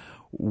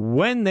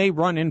 When they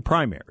run in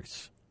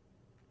primaries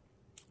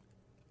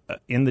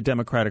in the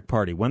Democratic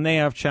Party, when they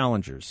have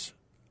challengers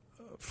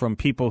from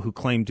people who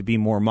claim to be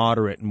more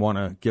moderate and want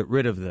to get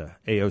rid of the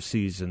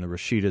AOCs and the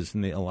Rashidas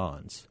and the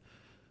Ilans,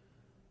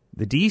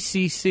 the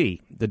DCC,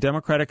 the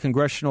Democratic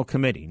Congressional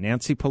Committee,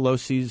 Nancy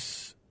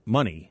Pelosi's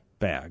money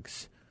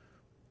bags,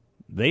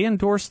 they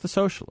endorse the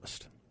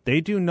socialist.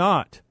 They do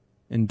not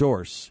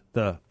endorse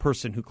the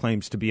person who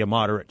claims to be a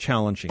moderate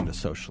challenging the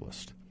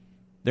socialist.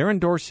 They're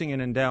endorsing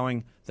and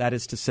endowing, that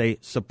is to say,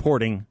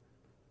 supporting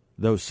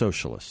those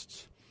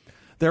socialists.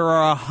 There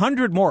are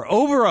 100 more,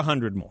 over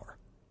 100 more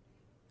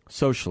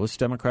socialists,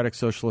 Democratic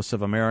Socialists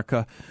of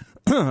America,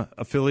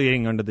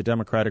 affiliating under the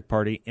Democratic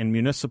Party in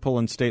municipal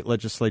and state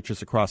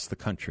legislatures across the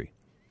country.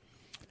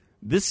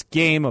 This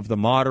game of the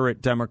moderate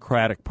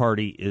Democratic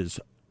Party is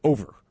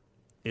over.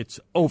 It's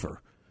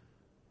over.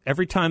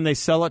 Every time they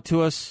sell it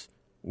to us,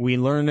 we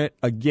learn it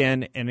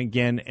again and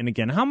again and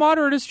again. How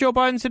moderate is Joe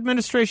Biden's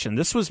administration?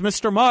 This was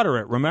Mr.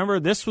 Moderate. Remember,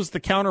 this was the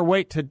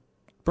counterweight to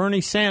Bernie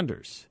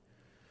Sanders.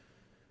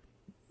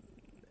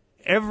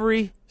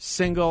 Every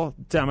single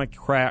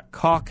Democrat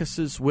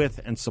caucuses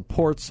with and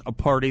supports a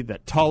party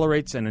that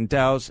tolerates and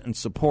endows and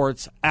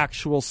supports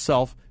actual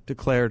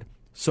self-declared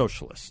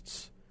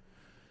socialists.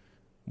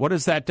 What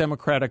does that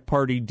Democratic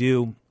Party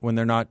do when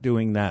they're not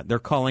doing that? They're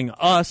calling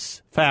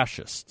us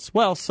fascists.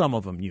 Well, some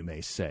of them, you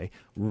may say.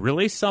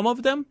 Really, some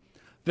of them?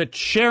 The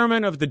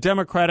chairman of the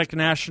Democratic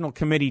National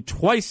Committee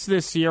twice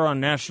this year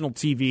on national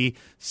TV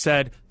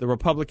said the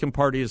Republican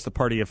Party is the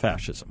party of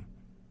fascism.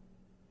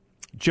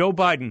 Joe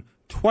Biden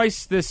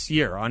twice this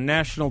year on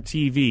national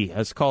TV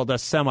has called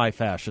us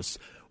semi-fascists,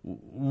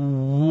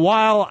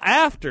 while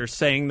after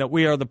saying that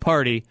we are the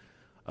party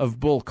of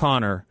Bull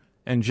Connor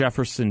and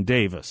Jefferson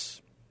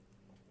Davis.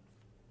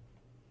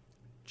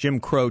 Jim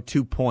Crow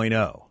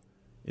 2.0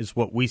 is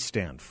what we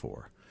stand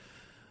for.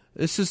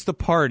 This is the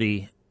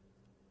party.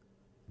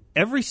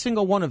 Every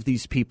single one of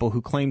these people who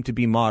claim to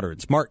be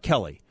moderates, Mark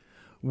Kelly,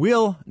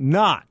 will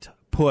not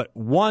put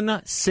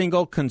one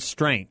single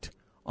constraint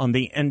on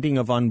the ending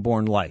of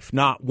unborn life.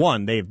 Not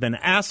one. They've been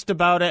asked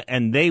about it,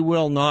 and they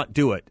will not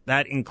do it.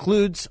 That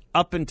includes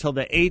up until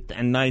the 8th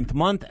and 9th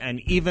month,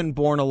 and even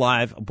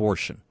born-alive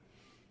abortion.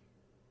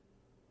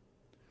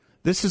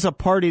 This is a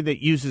party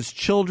that uses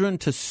children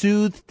to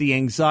soothe the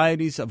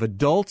anxieties of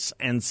adults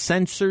and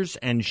censors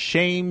and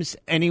shames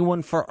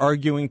anyone for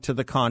arguing to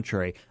the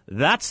contrary.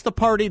 That's the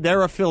party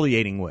they're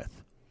affiliating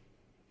with.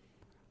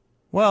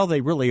 Well, they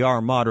really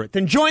are moderate.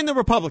 Then join the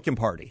Republican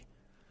Party.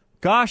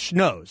 Gosh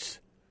knows.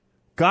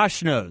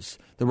 The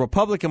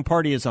Republican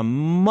Party is a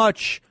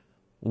much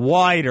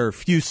wider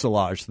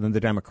fuselage than the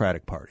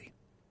Democratic Party.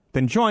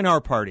 Then join our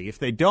party. If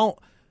they don't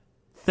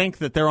think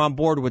that they're on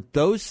board with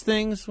those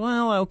things,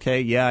 well,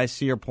 okay, yeah, I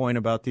see your point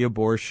about the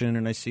abortion,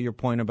 and I see your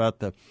point about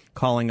the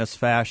calling us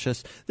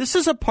fascists. This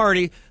is a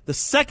party, the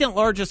second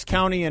largest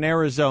county in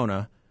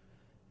Arizona,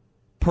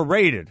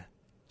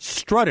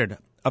 strutted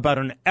about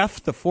an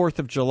F the 4th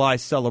of July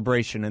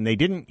celebration, and they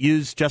didn't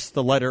use just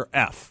the letter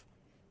F.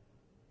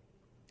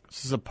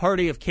 This is a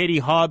party of Katie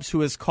Hobbs,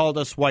 who has called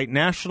us white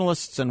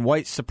nationalists and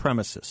white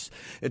supremacists.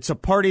 It's a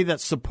party that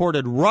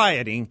supported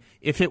rioting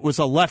if it was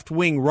a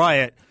left-wing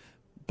riot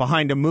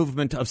behind a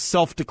movement of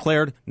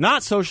self-declared,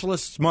 not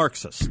socialists,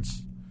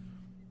 Marxists,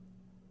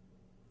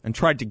 and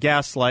tried to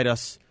gaslight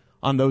us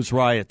on those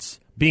riots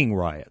being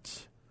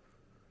riots.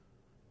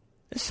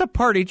 It's a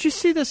party. Did you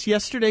see this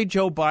yesterday?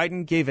 Joe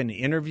Biden gave an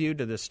interview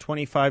to this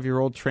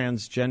 25-year-old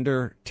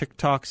transgender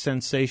TikTok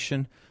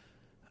sensation.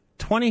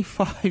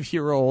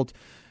 25-year-old,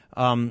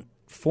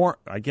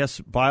 I guess,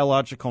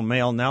 biological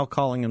male, now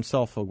calling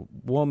himself a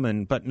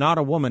woman, but not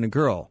a woman, a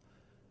girl.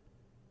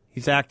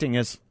 He's acting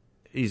as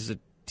he's a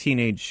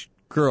teenage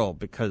girl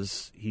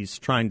because he's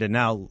trying to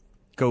now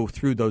go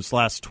through those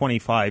last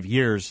 25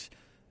 years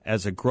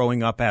as a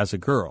growing up as a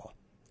girl,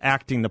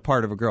 acting the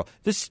part of a girl.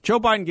 Joe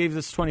Biden gave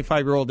this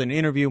 25-year-old an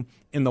interview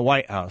in the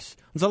White House.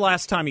 It was the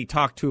last time he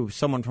talked to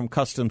someone from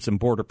Customs and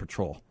Border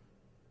Patrol.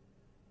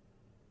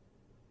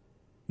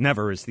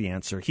 Never is the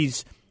answer.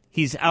 He's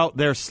out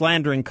there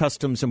slandering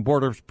Customs and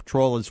Border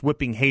Patrol as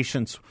whipping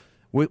Haitians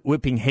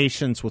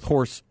with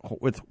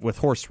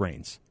horse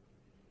reins,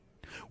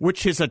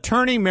 which his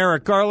attorney,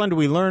 Merrick Garland,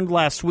 we learned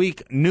last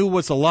week, knew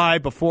was a lie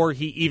before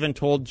he even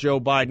told Joe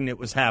Biden it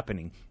was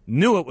happening.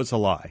 Knew it was a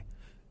lie.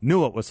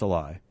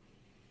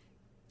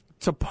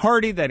 It's a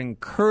party that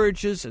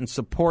encourages and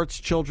supports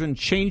children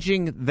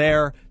changing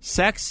their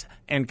sex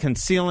and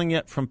concealing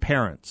it from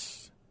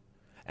parents,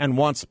 and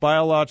wants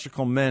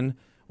biological men,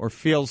 or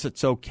feels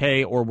it's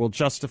okay, or will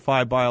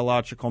justify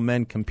biological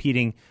men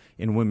competing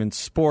in women's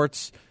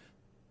sports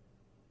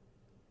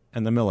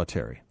and the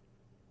military.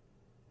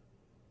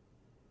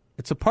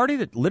 It's a party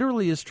that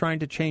literally is trying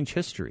to change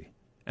history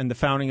and the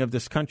founding of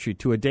this country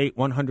to a date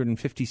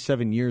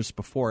 157 years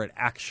before it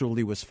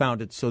actually was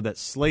founded, so that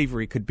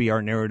slavery could be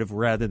our narrative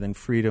rather than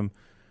freedom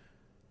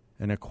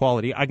and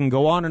equality. I can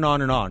go on and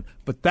on and on,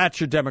 but that's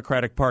your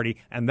Democratic Party,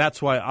 and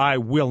that's why I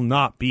will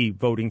not be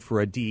voting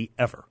for a D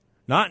ever.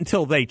 Not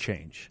until they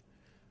change,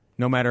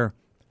 no matter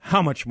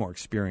how much more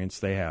experience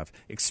they have.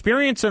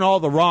 Experience in all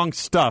the wrong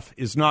stuff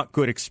is not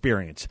good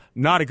experience,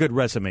 not a good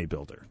resume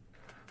builder.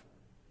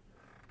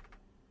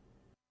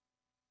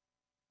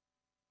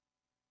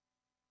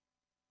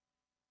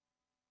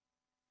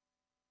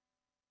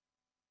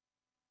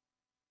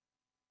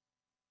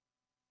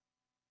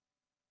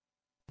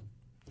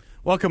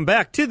 Welcome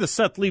back to the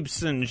Seth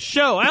Leibsohn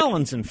Show.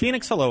 Alan's in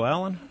Phoenix. Hello,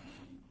 Alan.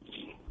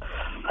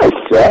 Hi,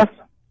 Seth.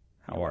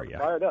 How are you?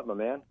 Fired up, my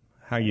man.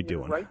 How you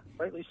doing?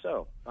 Rightly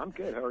so. I'm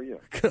good. How are you?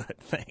 Good,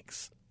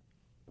 thanks.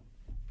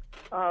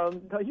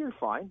 No, you're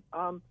fine.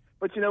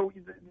 But you know,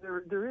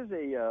 there is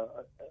a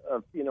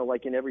you know,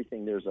 like in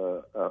everything, there's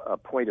a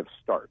point of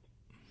start,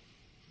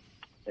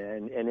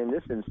 and in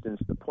this instance,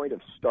 the point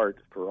of start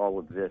for all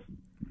of this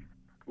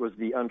was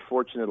the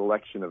unfortunate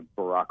election of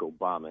Barack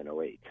Obama in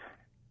 2008.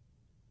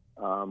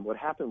 What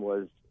happened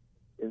was,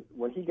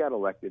 when he got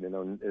elected, and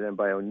then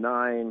by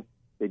 2009,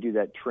 they do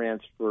that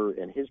transfer,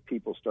 and his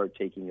people start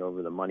taking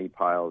over the money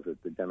piles at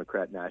the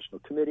Democrat National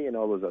Committee and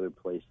all those other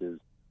places.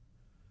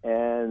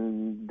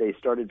 And they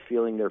started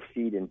feeling their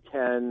feet in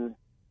 10,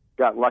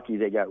 got lucky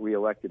they got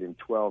reelected in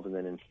 12, and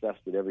then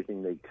infested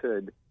everything they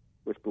could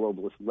with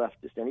globalist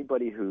leftists.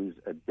 Anybody who's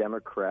a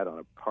Democrat on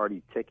a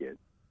party ticket,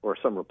 or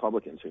some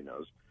Republicans, who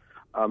knows,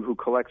 who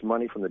collects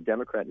money from the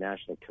Democrat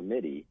National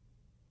Committee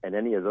and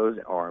any of those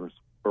arms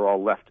are all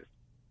leftists.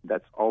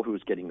 That's all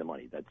who's getting the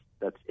money.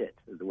 That's it.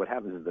 What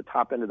happens is the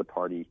top end of the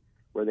party,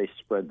 where they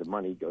spread the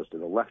money, goes to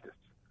the leftists,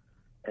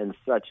 and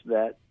such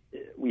that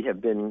we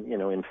have been, you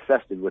know,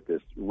 infested with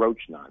this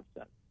roach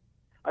nonsense.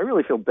 I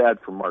really feel bad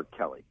for Mark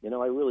Kelly. You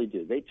know, I really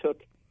do.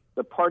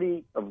 The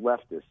party of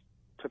leftists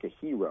took a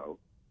hero,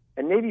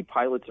 and Navy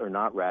pilots are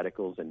not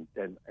radicals, and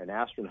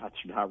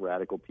astronauts are not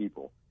radical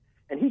people,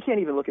 and he can't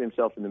even look at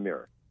himself in the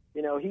mirror.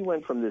 You know, he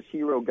went from this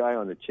hero guy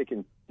on the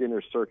chicken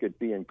dinner circuit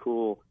being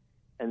cool,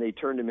 and they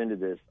turned him into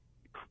this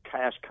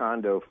cash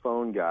condo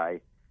phone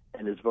guy,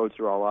 and his votes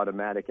are all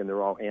automatic, and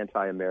they're all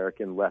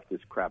anti-American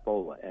leftist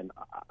crapola. And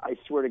I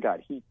swear to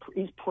God, he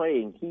is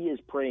praying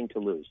to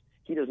lose.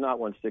 He does not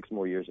want 6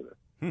 more years of it.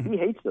 He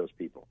hates those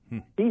people.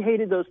 He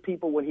hated those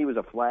people when he was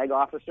a flag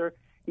officer.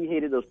 He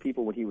hated those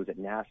people when he was at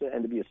NASA,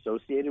 and to be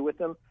associated with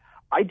them,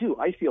 I do.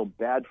 I feel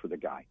bad for the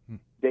guy.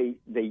 They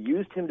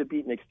used him to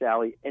beat Nick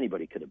Sally.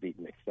 Anybody could have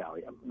beaten Nick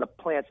Sally. The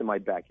plants in my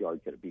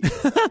backyard could have beaten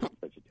Nick Sally.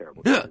 Such a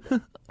terrible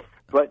candidate.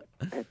 But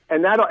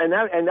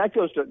that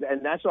goes to,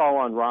 and that's all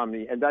on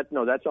Romney, and that's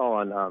all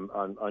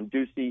on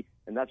Ducey,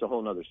 and that's a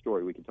whole other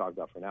story we can talk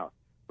about for an hour.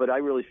 But I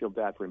really feel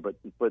bad for him.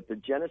 But the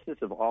genesis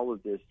of all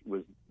of this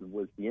was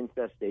the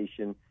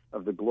infestation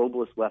of the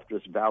globalist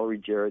leftists, Valerie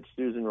Jarrett,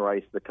 Susan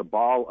Rice, the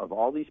cabal of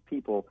all these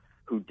people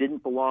who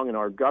didn't belong in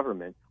our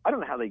government. I don't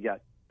know how they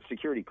got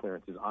security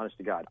clearances, honest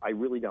to God. I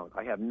really don't.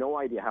 I have no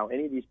idea how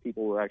any of these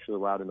people were actually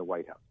allowed in the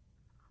White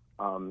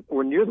House,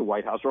 or near the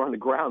White House, or on the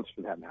grounds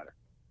for that matter.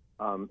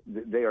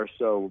 They are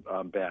so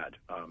bad.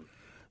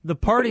 The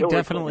party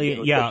definitely,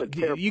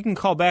 you can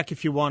call back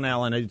if you want,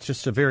 Alan. It's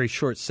just a very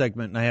short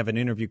segment, and I have an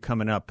interview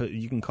coming up.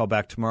 You can call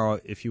back tomorrow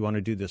if you want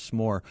to do this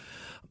more.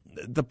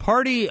 The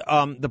party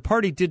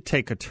did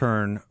take a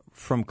turn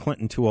from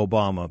Clinton to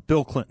Obama,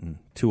 Bill Clinton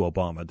to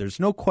Obama. There's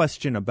no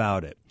question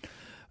about it.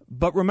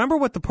 But remember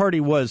what the party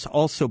was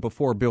also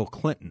before Bill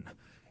Clinton.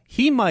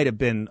 He might have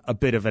been a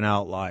bit of an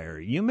outlier.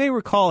 You may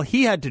recall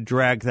he had to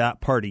drag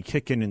that party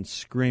kicking and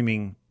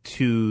screaming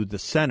to the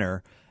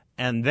center,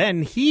 and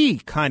then he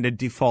kind of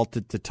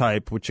defaulted to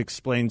type, which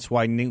explains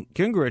why Newt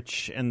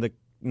Gingrich and the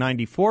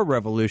 94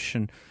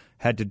 revolution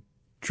had to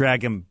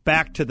drag him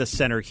back to the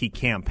center he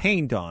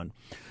campaigned on.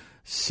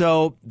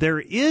 So there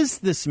is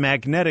this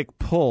magnetic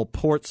pull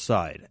port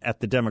side at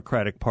the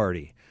Democratic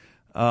Party.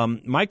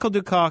 Michael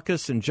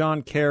Dukakis and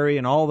John Kerry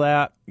and all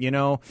that,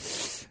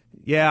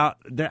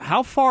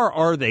 how far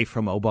are they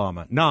from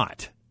Obama?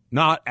 Not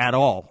at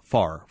all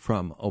far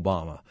from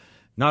Obama.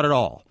 Not at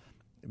all.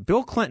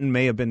 Bill Clinton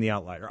may have been the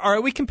outlier. All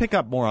right, we can pick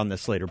up more on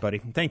this later, buddy.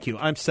 Thank you.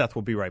 I'm Seth.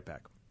 We'll be right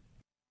back.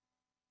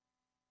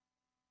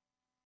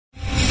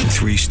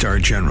 3-star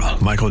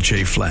General Michael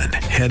J. Flynn,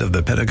 head of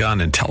the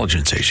Pentagon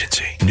Intelligence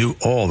Agency, knew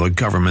all the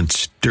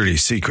government's dirty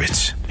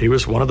secrets. He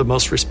was one of the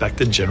most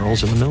respected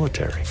generals in the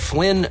military.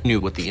 Flynn knew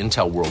what the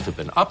intel world had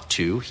been up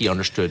to. He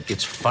understood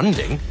its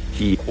funding.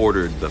 He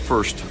ordered the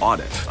first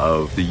audit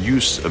of the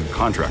use of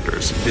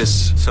contractors.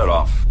 This set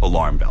off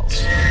alarm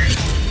bells.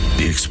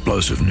 The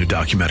explosive new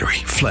documentary,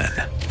 Flynn,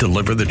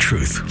 Deliver the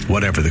Truth,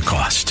 Whatever the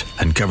Cost,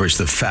 uncovers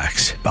the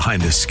facts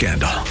behind this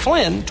scandal.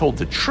 Flynn told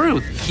the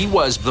truth. He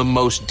was the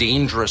most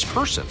dangerous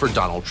person for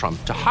Donald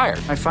Trump to hire.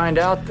 I find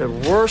out the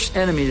worst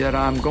enemy that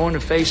I'm going to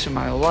face in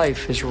my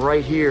life is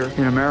right here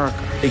in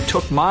America. They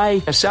took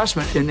my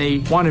assessment and they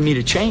wanted me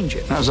to change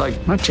it. And I was like,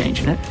 I'm not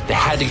changing it. They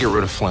had to get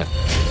rid of Flynn.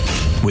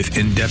 With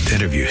in-depth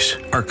interviews,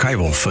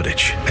 archival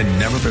footage, and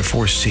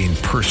never-before-seen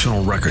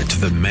personal records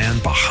of the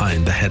man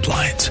behind the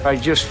headlines. I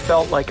just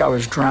felt like I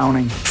was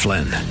drowning.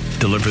 Flynn,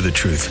 Deliver the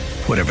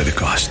Truth, Whatever the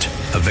Cost.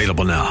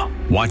 Available now.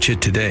 Watch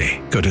it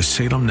today. Go to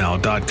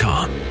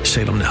salemnow.com.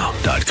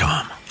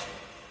 salemnow.com.